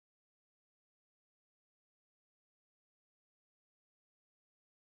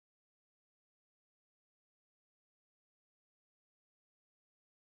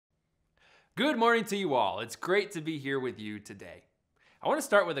Good morning to you all. It's great to be here with you today. I want to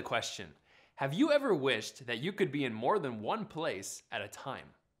start with a question. Have you ever wished that you could be in more than one place at a time?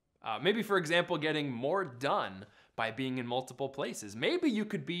 Maybe, for example, getting more done by being in multiple places. Maybe you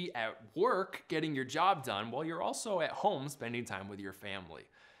could be at work getting your job done while you're also at home spending time with your family.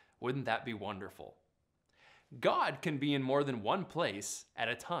 Wouldn't that be wonderful? God can be in more than one place at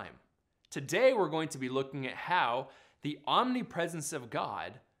a time. Today, we're going to be looking at how the omnipresence of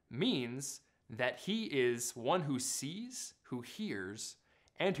God means that He is one who sees, who hears,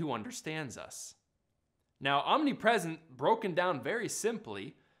 and who understands us. Now, omnipresent, broken down very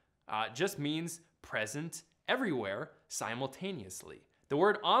simply, just means present everywhere simultaneously. The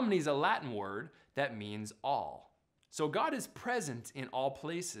word omni is a Latin word that means all. So God is present in all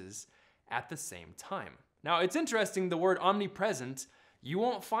places at the same time. Now, it's interesting, the word omnipresent, you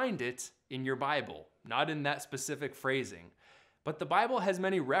won't find it in your Bible, not in that specific phrasing. But the Bible has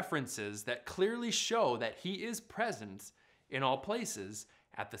many references that clearly show that He is present in all places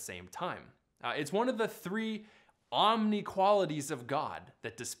at the same time. It's one of the three omni qualities of God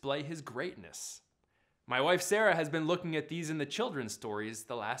that display His greatness. My wife Sarah has been looking at these in the children's stories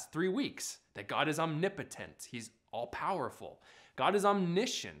the last 3 weeks, that God is omnipotent, He's all-powerful. God is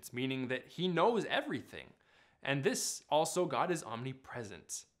omniscient, meaning that He knows everything. And this also, God is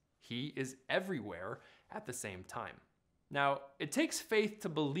omnipresent. He is everywhere at the same time. Now, it takes faith to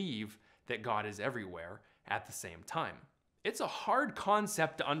believe that God is everywhere at the same time. It's a hard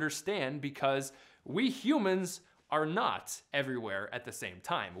concept to understand because we humans are not everywhere at the same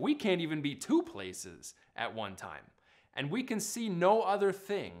time. We can't even be two places at one time. And we can see no other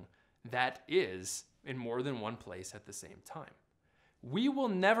thing that is in more than one place at the same time. We will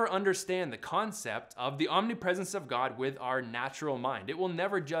never understand the concept of the omnipresence of God with our natural mind. It will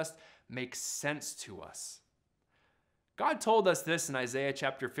never just make sense to us. God told us this in Isaiah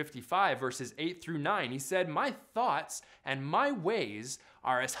chapter 55, verses 8 through 9. He said, "My thoughts and my ways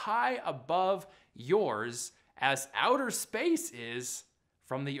are as high above yours as outer space is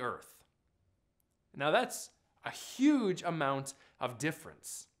from the earth." Now that's a huge amount of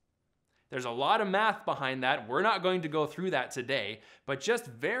difference. There's a lot of math behind that. We're not going to go through that today, but just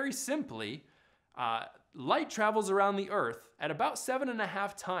very simply, light travels around the earth at about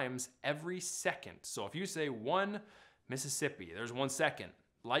 7.5 times every second. So if you say 1 Mississippi, there's 1 second.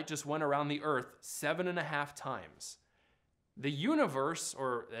 Light just went around the earth 7.5 times. The universe,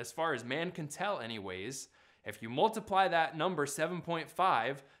 or as far as man can tell anyways, if you multiply that number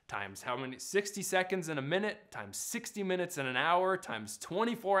 7.5 times how many, 60 seconds in a minute, times 60 minutes in an hour, times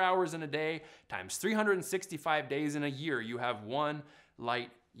 24 hours in a day, times 365 days in a year, you have 1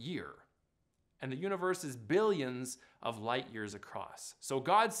 light year. And the universe is billions of light years across. So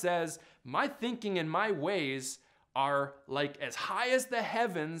God says, my thinking and my ways are like as high as the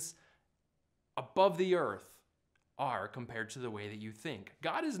heavens above the earth are compared to the way that you think.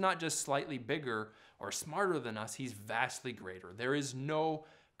 God is not just slightly bigger or smarter than us, He's vastly greater. There is no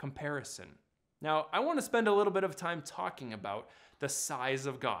comparison. Now, I want to spend a little bit of time talking about the size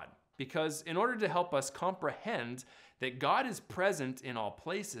of God, because in order to help us comprehend that God is present in all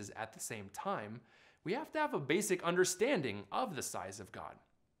places at the same time, we have to have a basic understanding of the size of God.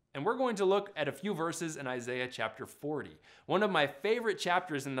 And we're going to look at a few verses in Isaiah chapter 40, one of my favorite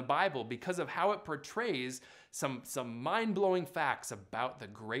chapters in the Bible because of how it portrays some mind-blowing facts about the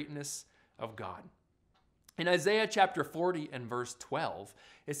greatness of God. In Isaiah chapter 40 and verse 12,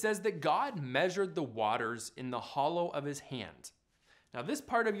 it says that God measured the waters in the hollow of His hand. Now, this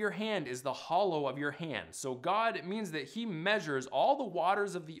part of your hand is the hollow of your hand. So God, it means that He measures all the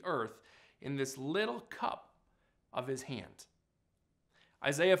waters of the earth in this little cup of His hand.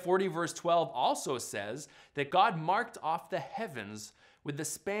 Isaiah 40 verse 12 also says that God marked off the heavens with the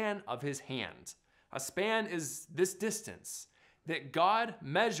span of His hand. A span is this distance, that God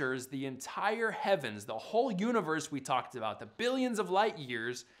measures the entire heavens, the whole universe we talked about, the billions of light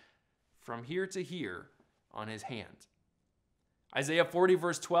years from here to here on His hand. Isaiah 40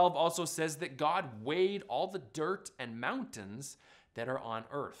 verse 12 also says that God weighed all the dirt and mountains that are on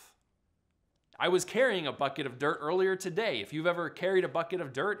earth. I was carrying a bucket of dirt earlier today. If you've ever carried a bucket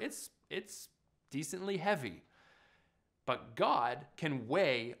of dirt, it's decently heavy. But God can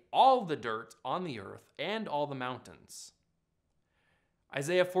weigh all the dirt on the earth and all the mountains.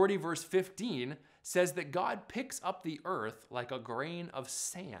 Isaiah 40 verse 15 says that God picks up the earth like a grain of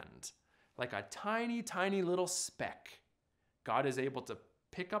sand, like a tiny, tiny little speck. God is able to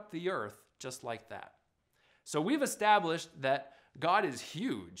pick up the earth just like that. So we've established that God is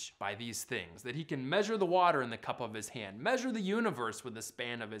huge by these things, that He can measure the water in the cup of His hand, measure the universe with the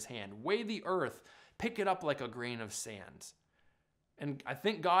span of His hand, weigh the earth, pick it up like a grain of sand. And I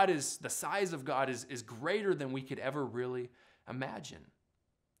think the size of God is greater than we could ever really imagine.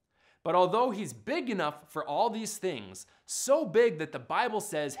 But although he's big enough for all these things, so big that the Bible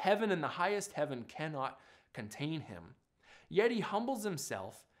says heaven and the highest heaven cannot contain him, yet he humbles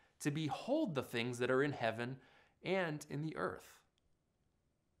himself to behold the things that are in heaven and in the earth.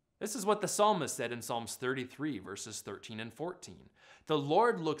 This is what the psalmist said in Psalms 33, verses 13 and 14. The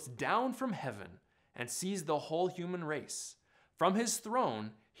Lord looks down from heaven and sees the whole human race. From his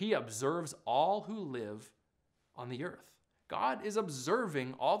throne, he observes all who live on the earth. God is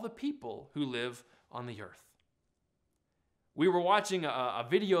observing all the people who live on the earth. We were watching a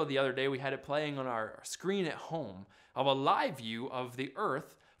video the other day, we had it playing on our screen at home, of a live view of the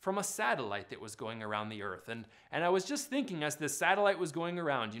earth from a satellite that was going around the earth. And I was just thinking, as this satellite was going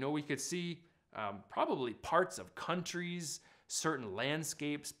around, we could see probably parts of countries, certain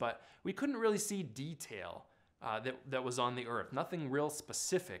landscapes, but we couldn't really see detail that was on the earth, nothing real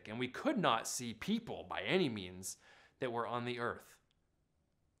specific. And we could not see people by any means that were on the earth.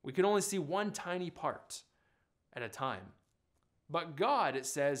 We could only see one tiny part at a time. But God, it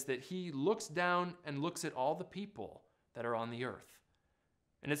says that he looks down and looks at all the people that are on the earth.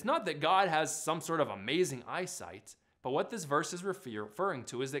 And it's not that God has some sort of amazing eyesight, but what this verse is referring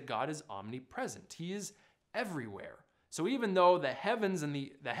to is that God is omnipresent. He is everywhere. So even though the heavens and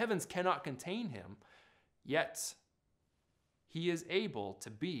the heavens cannot contain him, yet he is able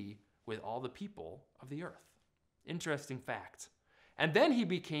to be with all the people of the earth. Interesting fact. And then he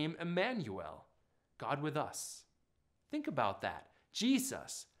became Emmanuel, God with us. Think about that.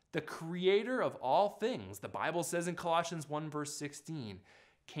 Jesus, the creator of all things, the Bible says in Colossians 1 verse 16,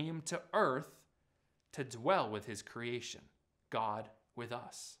 came to earth to dwell with his creation, God with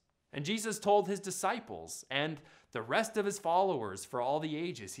us. And Jesus told his disciples and the rest of his followers for all the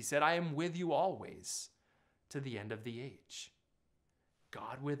ages, he said, I am with you always to the end of the age.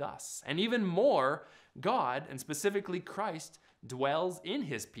 God with us. And even more, God, and specifically Christ, dwells in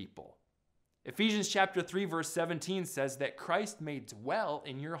his people. Ephesians chapter 3 verse 17 says that Christ may dwell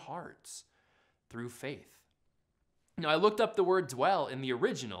in your hearts through faith. Now I looked up the word dwell in the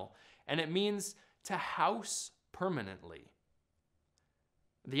original, and it means to house permanently.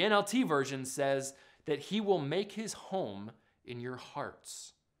 The NLT version says that he will make his home in your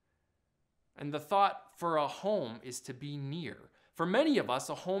hearts. And the thought for a home is to be near. For many of us,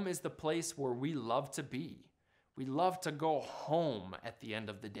 a home is the place where we love to be. We love to go home at the end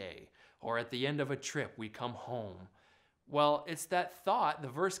of the day, or at the end of a trip, we come home. Well, it's that thought, the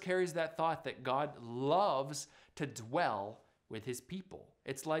verse carries that thought that God loves to dwell with his people.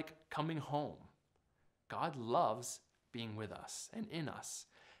 It's like coming home. God loves being with us and in us.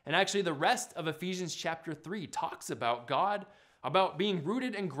 And actually, the rest of Ephesians chapter 3 talks about God, about being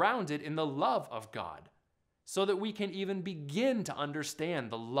rooted and grounded in the love of God, so that we can even begin to understand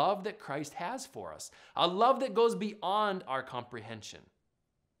the love that Christ has for us, a love that goes beyond our comprehension.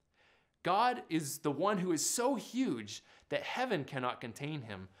 God is the one who is so huge that heaven cannot contain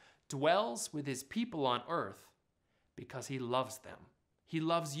him, dwells with his people on earth because he loves them. He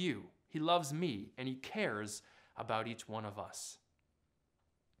loves you, he loves me, and he cares about each one of us.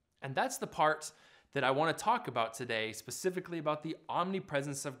 And that's the part that I want to talk about today, specifically about the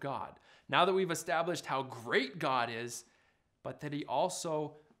omnipresence of God. Now that we've established how great God is, but that he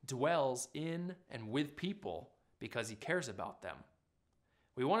also dwells in and with people because he cares about them.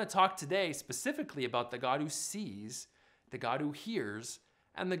 We want to talk today specifically about the God who sees, the God who hears,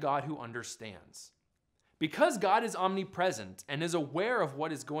 and the God who understands. Because God is omnipresent and is aware of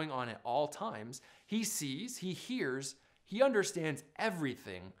what is going on at all times, he sees, he hears, he understands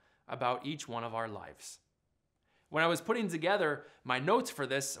everything about each one of our lives. When I was putting together my notes for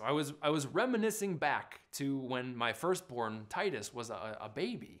this, I was reminiscing back to when my firstborn, Titus, was a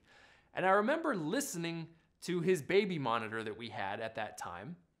baby. And I remember listening to his baby monitor that we had at that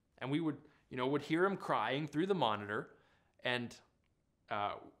time. And we would hear him crying through the monitor. And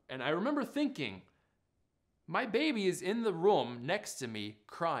I remember thinking, my baby is in the room next to me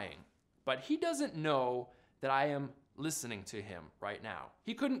crying, but he doesn't know that I am listening to him right now.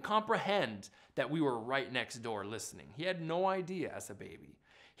 He couldn't comprehend that we were right next door listening. He had no idea as a baby.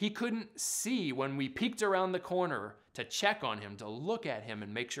 He couldn't see when we peeked around the corner to check on him, to look at him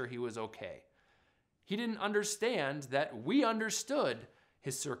and make sure he was okay. He didn't understand that we understood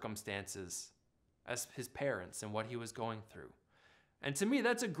his circumstances as his parents and what he was going through. And to me,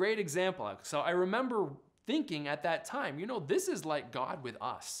 that's a great example. So I remember thinking at that time, this is like God with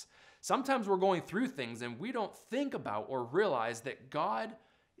us. Sometimes we're going through things and we don't think about or realize that God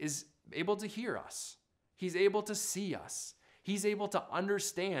is able to hear us. He's able to see us. He's able to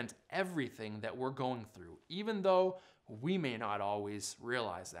understand everything that we're going through, even though we may not always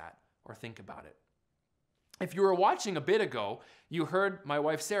realize that or think about it. If you were watching a bit ago, you heard my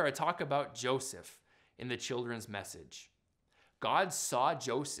wife Sarah talk about Joseph in the children's message. God saw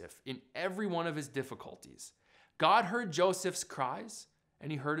Joseph in every one of his difficulties. God heard Joseph's cries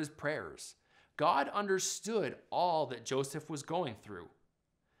and he heard his prayers. God understood all that Joseph was going through.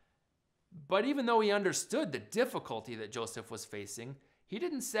 But even though he understood the difficulty that Joseph was facing, he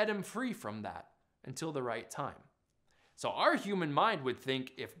didn't set him free from that until the right time. So our human mind would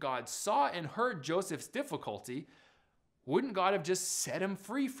think if God saw and heard Joseph's difficulty, wouldn't God have just set him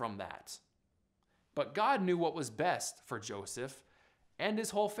free from that? But God knew what was best for Joseph and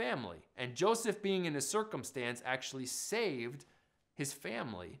his whole family. And Joseph, being in his circumstance, actually saved his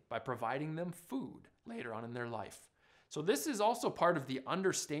family by providing them food later on in their life. So this is also part of the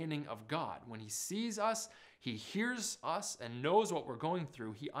understanding of God. When he sees us, he hears us and knows what we're going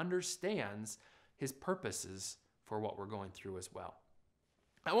through. He understands his purposes for what we're going through as well.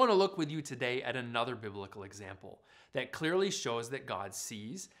 I want to look with you today at another biblical example that clearly shows that God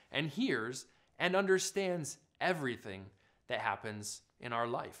sees and hears and understands everything that happens in our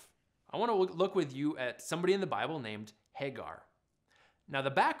life. I want to look with you at somebody in the Bible named Hagar. Now, the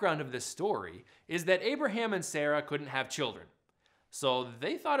background of this story is that Abraham and Sarah couldn't have children. So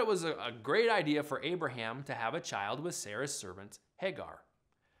they thought it was a great idea for Abraham to have a child with Sarah's servant, Hagar.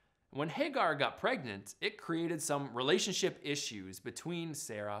 When Hagar got pregnant, it created some relationship issues between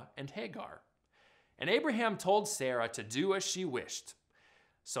Sarah and Hagar. And Abraham told Sarah to do as she wished.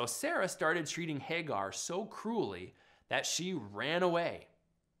 So Sarah started treating Hagar so cruelly that she ran away.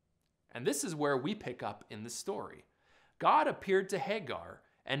 And this is where we pick up in the story. God appeared to Hagar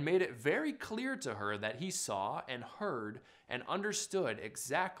and made it very clear to her that he saw and heard and understood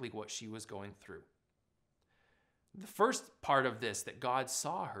exactly what she was going through. The first part of this, that God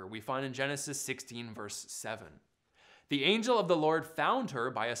saw her, we find in Genesis 16, verse 7. The angel of the Lord found her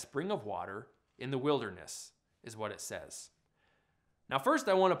by a spring of water in the wilderness, is what it says. Now, first,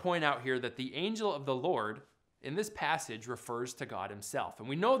 I want to point out here that the angel of the Lord in this passage refers to God himself. And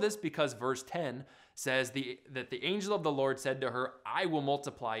we know this because verse 10 says that the angel of the Lord said to her, I will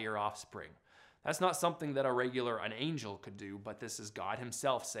multiply your offspring. That's not something that an angel could do, but this is God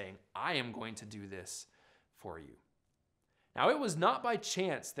himself saying, I am going to do this for you. Now, it was not by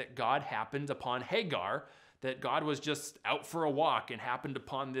chance that God happened upon Hagar, that God was just out for a walk and happened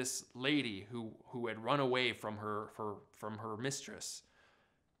upon this lady who had run away from her mistress.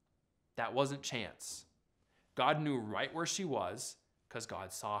 That wasn't chance. God knew right where she was because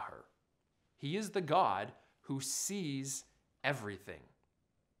God saw her. He is the God who sees everything.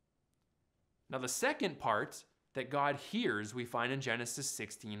 Now, the second part that God hears, we find in Genesis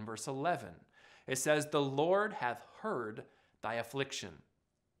 16, verse 11. It says, the Lord hath heard thy affliction.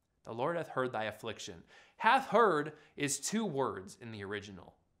 The Lord hath heard thy affliction. Hath heard is two words in the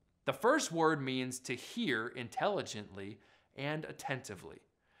original. The first word means to hear intelligently and attentively.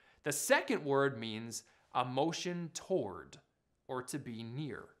 The second word means a motion toward or to be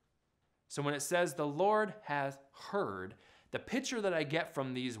near. So when it says the Lord hath heard, the picture that I get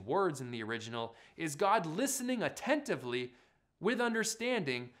from these words in the original is God listening attentively with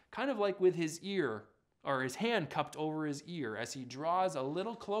understanding, kind of like with his ear or his hand cupped over his ear as he draws a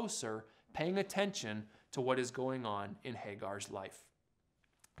little closer, paying attention to what is going on in Hagar's life.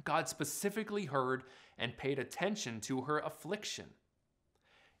 God specifically heard and paid attention to her affliction.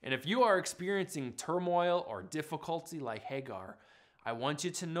 And if you are experiencing turmoil or difficulty like Hagar, I want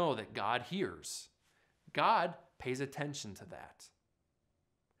you to know that God hears. God pays attention to that.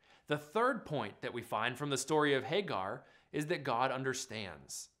 The third point that we find from the story of Hagar is that God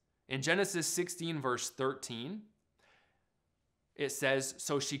understands. In Genesis 16, verse 13, it says,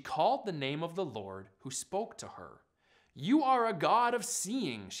 so she called the name of the Lord who spoke to her. You are a God of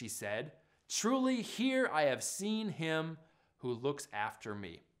seeing, she said. Truly here I have seen him who looks after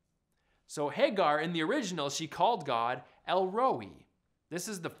me. So Hagar, in the original, she called God El Roi. This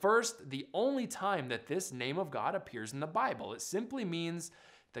is the only time that this name of God appears in the Bible. It simply means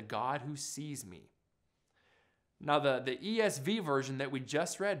the God who sees me. Now, the ESV version that we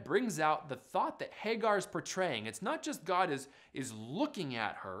just read brings out the thought that Hagar is portraying. It's not just God is looking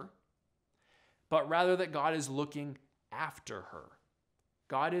at her, but rather that God is looking after her.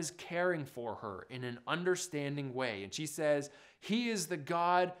 God is caring for her in an understanding way. And she says, he is the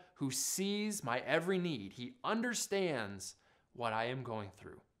God who sees my every need. He understands what I am going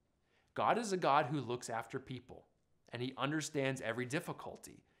through. God is a God who looks after people, and he understands every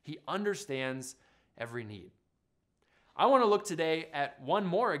difficulty. He understands every need. I want to look today at one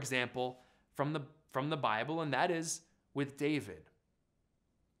more example from the Bible, and that is with David.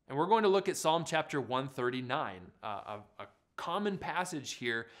 And we're going to look at Psalm chapter 139, a common passage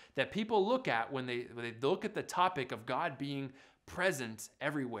here that people look at when they look at the topic of God being present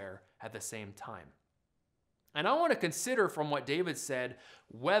everywhere at the same time. And I want to consider from what David said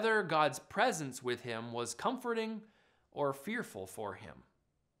whether God's presence with him was comforting or fearful for him.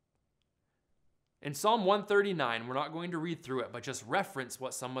 In Psalm 139, we're not going to read through it, but just reference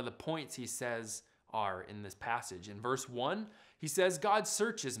what some of the points he says are in this passage. In verse 1, he says, God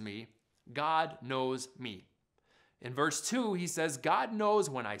searches me, God knows me. In verse 2, he says, God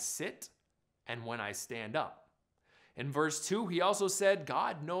knows when I sit and when I stand up. In verse 2, he also said,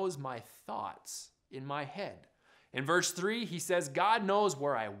 God knows my thoughts in my head. In verse 3, he says, God knows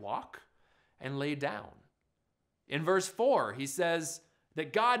where I walk and lay down. In verse 4, he says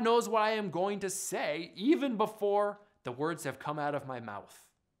that God knows what I am going to say even before the words have come out of my mouth.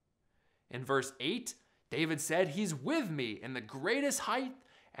 In verse 8, David said, he's with me in the greatest height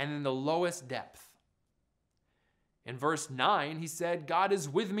and in the lowest depth. In verse 9, he said, God is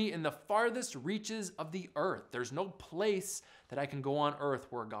with me in the farthest reaches of the earth. There's no place that I can go on earth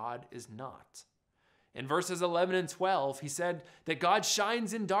where God is not. In verses 11 and 12, he said that God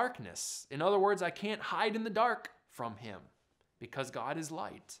shines in darkness. In other words, I can't hide in the dark from him because God is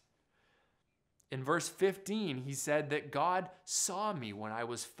light. In verse 15, he said that God saw me when I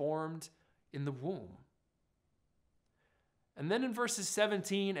was formed in the womb. And then in verses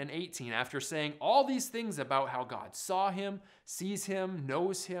 17 and 18, after saying all these things about how God saw him, sees him,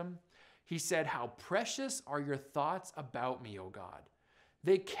 knows him, he said, how precious are your thoughts about me, O God.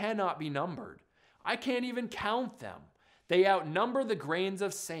 They cannot be numbered. I can't even count them. They outnumber the grains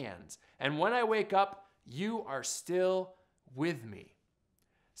of sand. And when I wake up, you are still with me.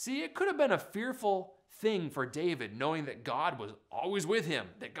 See, it could have been a fearful thing for David, knowing that God was always with him,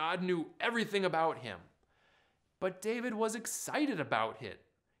 that God knew everything about him. But David was excited about it.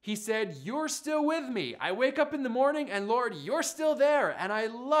 He said, you're still with me. I wake up in the morning and Lord, you're still there, and I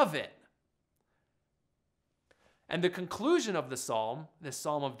love it. And the conclusion of the psalm, this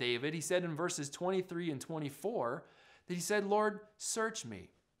Psalm of David, he said in verses 23 and 24, that he said, Lord, search me.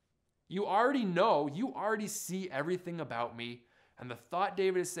 You already know, you already see everything about me. And the thought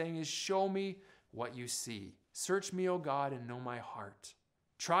David is saying is, show me what you see. Search me, O God, and know my heart.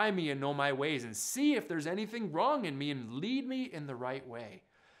 Try me and know my ways, and see if there's anything wrong in me, and lead me in the right way.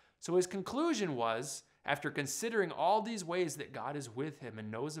 So his conclusion was, after considering all these ways that God is with him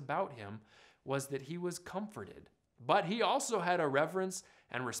and knows about him, was that he was comforted. But he also had a reverence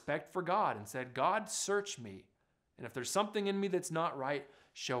and respect for God and said, God, search me. And if there's something in me that's not right,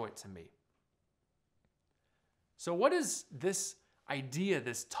 show it to me. So what is this idea,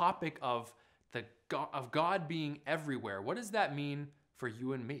 this topic of God being everywhere? What does that mean for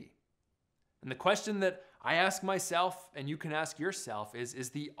you and me? And the question that I ask myself, and you can ask yourself, is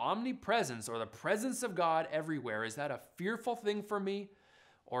the omnipresence or the presence of God everywhere, is that a fearful thing for me,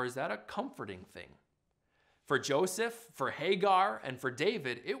 or is that a comforting thing? For Joseph, for Hagar, and for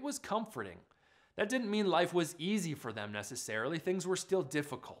David, it was comforting. That didn't mean life was easy for them necessarily. Things were still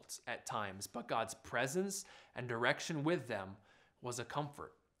difficult at times, but God's presence and direction with them was a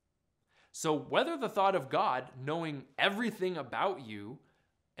comfort. So whether the thought of God knowing everything about you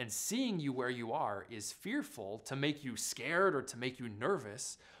and seeing you where you are is fearful to make you scared or to make you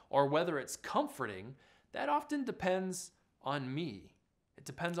nervous, or whether it's comforting, that often depends on me. It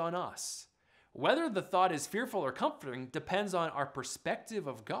depends on us. Whether the thought is fearful or comforting depends on our perspective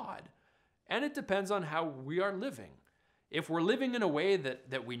of God, and it depends on how we are living. If we're living in a way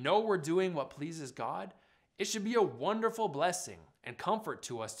that we know we're doing what pleases God, it should be a wonderful blessing and comfort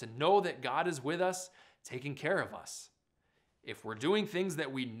to us to know that God is with us, taking care of us. If we're doing things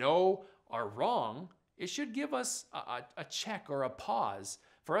that we know are wrong, it should give us a check or a pause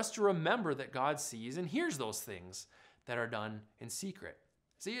for us to remember that God sees and hears those things that are done in secret.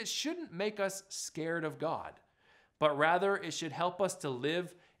 See, it shouldn't make us scared of God, but rather it should help us to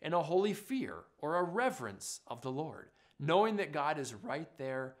live in a holy fear or a reverence of the Lord, knowing that God is right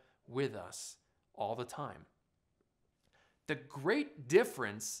there with us all the time. The great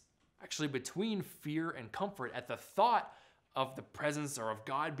difference actually between fear and comfort at the thought of the presence or of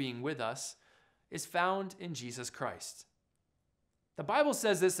God being with us is found in Jesus Christ. The Bible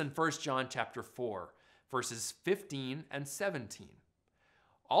says this in 1 John chapter 4, verses 15 and 17.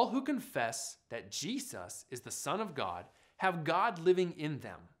 All who confess that Jesus is the Son of God have God living in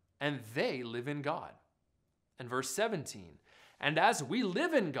them, and they live in God. And verse 17, and as we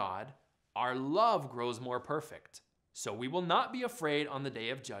live in God, our love grows more perfect. So we will not be afraid on the day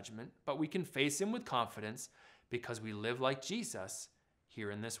of judgment, but we can face him with confidence because we live like Jesus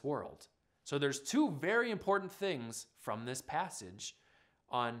here in this world. So there's two very important things from this passage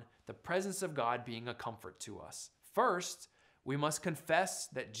on the presence of God being a comfort to us. First, we must confess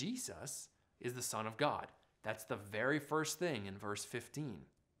that Jesus is the Son of God. That's the very first thing in verse 15.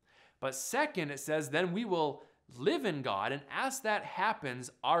 But second, it says, then we will live in God, and as that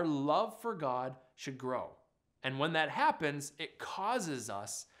happens, our love for God should grow. And when that happens, it causes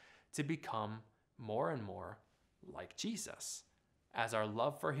us to become more and more like Jesus, as our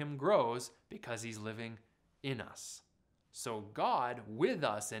love for him grows because he's living in us. So God with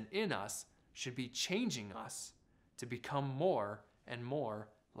us and in us should be changing us to become more and more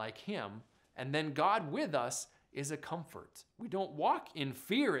like him. And then God with us is a comfort. We don't walk in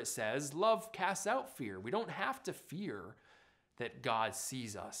fear, it says. Love casts out fear. We don't have to fear that God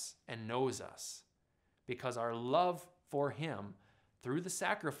sees us and knows us, because our love for him through the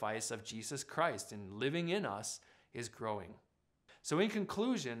sacrifice of Jesus Christ and living in us is growing. So in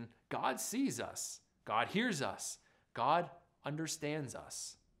conclusion, God sees us, God hears us, God understands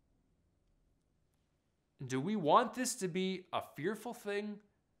us. Do we want this to be a fearful thing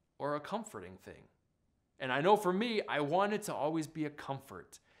or a comforting thing? And I know for me, I want it to always be a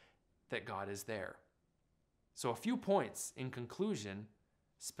comfort that God is there. So a few points in conclusion,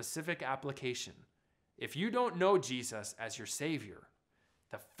 specific application. If you don't know Jesus as your Savior,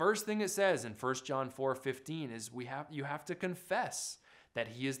 the first thing it says in 1 John 4:15 is you have to confess that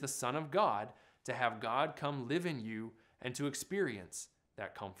he is the Son of God, to have God come live in you and to experience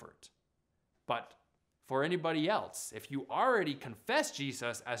that comfort. But for anybody else, if you already confess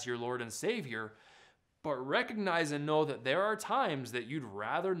Jesus as your Lord and Savior, but recognize and know that there are times that you'd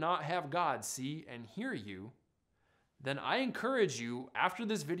rather not have God see and hear you, then I encourage you, after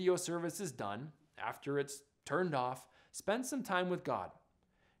this video service is done, after it's turned off, spend some time with God.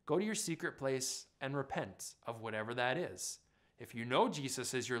 Go to your secret place and repent of whatever that is. If you know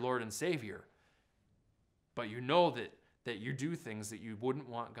Jesus is your Lord and Savior, but you know that you do things that you wouldn't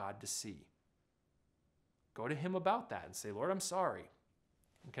want God to see, go to him about that and say, Lord, I'm sorry,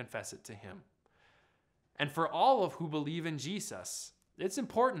 and confess it to him. And for all of who believe in Jesus, it's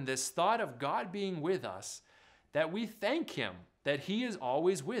important, this thought of God being with us, that we thank him that he is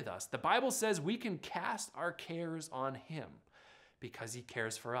always with us. The Bible says we can cast our cares on him because he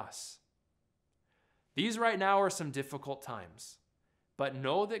cares for us. These right now are some difficult times, but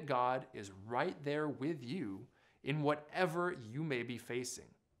know that God is right there with you in whatever you may be facing.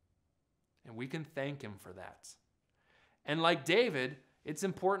 And we can thank him for that. And like David, it's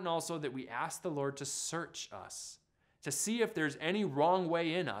important also that we ask the Lord to search us, to see if there's any wrong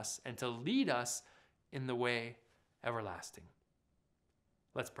way in us, and to lead us in the way everlasting.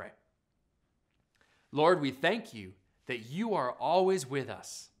 Let's pray. Lord, we thank you that you are always with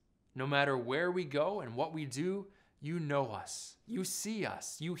us. No matter where we go and what we do, you know us, you see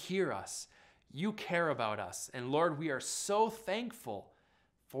us, you hear us, you care about us. And Lord, we are so thankful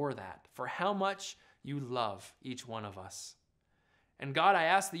for that, for how much you love each one of us. And God, I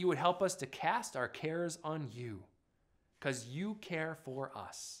ask that you would help us to cast our cares on you, because you care for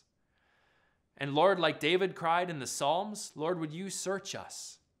us. And Lord, like David cried in the Psalms, Lord, would you search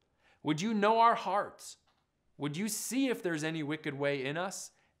us? Would you know our hearts? Would you see if there's any wicked way in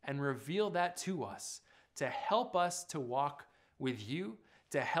us and reveal that to us, to help us to walk with you,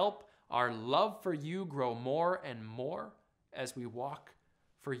 to help our love for you grow more and more as we walk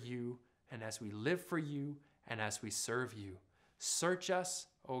for you and as we live for you and as we serve you. Search us,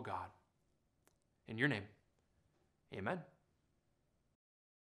 O God. In your name, amen.